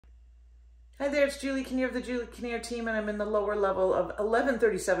Hi there, it's Julie Kinnear of the Julie Kinnear team, and I'm in the lower level of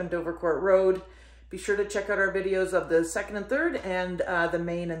 1137 Dovercourt Road. Be sure to check out our videos of the second and third and the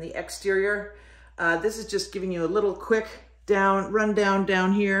main and the exterior. This is just giving you a little quick rundown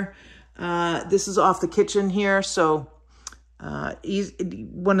down here. This is off the kitchen here, so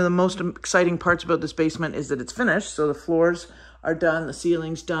one of the most exciting parts about this basement is that it's finished. So the floors are done, the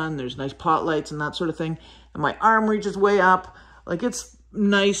ceiling's done, there's nice pot lights and that sort of thing. And my arm reaches way up. Like, it's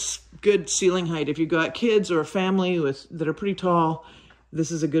nice, good ceiling height. If you've got kids or a family that are pretty tall,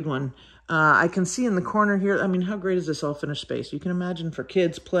 this is a good one. I can see in the corner here, I mean, how great is this all finished space? You can imagine for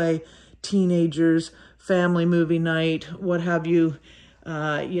kids play, teenagers, family movie night, what have you.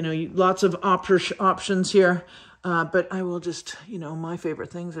 You know, lots of options here. But I will just, you know, my favorite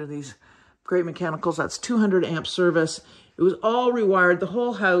things are these great mechanicals. That's 200 amp service. It was all rewired, the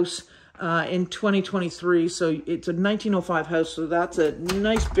whole house, in 2023. So it's a 1905 house. So that's a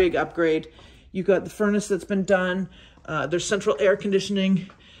nice big upgrade. You got the furnace that's been done. There's central air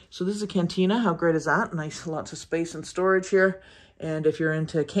conditioning. So this is a cantina. How great is that? Nice, lots of space and storage here. And if you're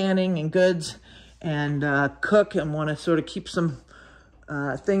into canning and goods and cook and want to sort of keep some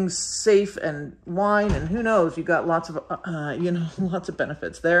things safe and wine and who knows, you got lots of, you know, lots of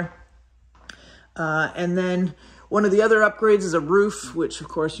benefits there. And then one of the other upgrades is a roof, which of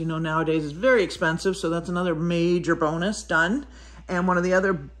course, you know, nowadays is very expensive. So that's another major bonus done. And one of the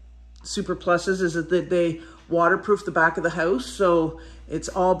other super pluses is that they waterproof the back of the house. So it's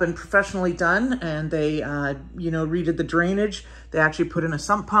all been professionally done, and they, you know, redid the drainage. They actually put in a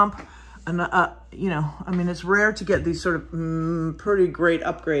sump pump. And, you know, I mean, it's rare to get these sort of pretty great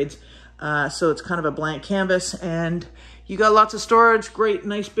upgrades. So it's kind of a blank canvas, and you got lots of storage, great,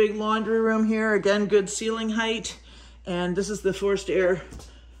 nice big laundry room here. Again, good ceiling height. And this is the forced air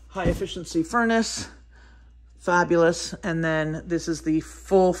high efficiency furnace. Fabulous. And then this is the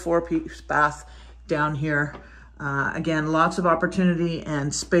full 4-piece bath down here. Again, lots of opportunity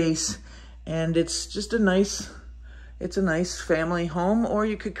and space. And it's just a nice, it's a nice family home, or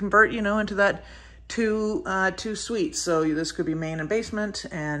you could convert, you know, into that two suites. So this could be main and basement,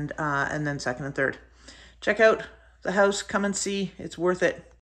 and then second and third. Check out the house, come and see, it's worth it.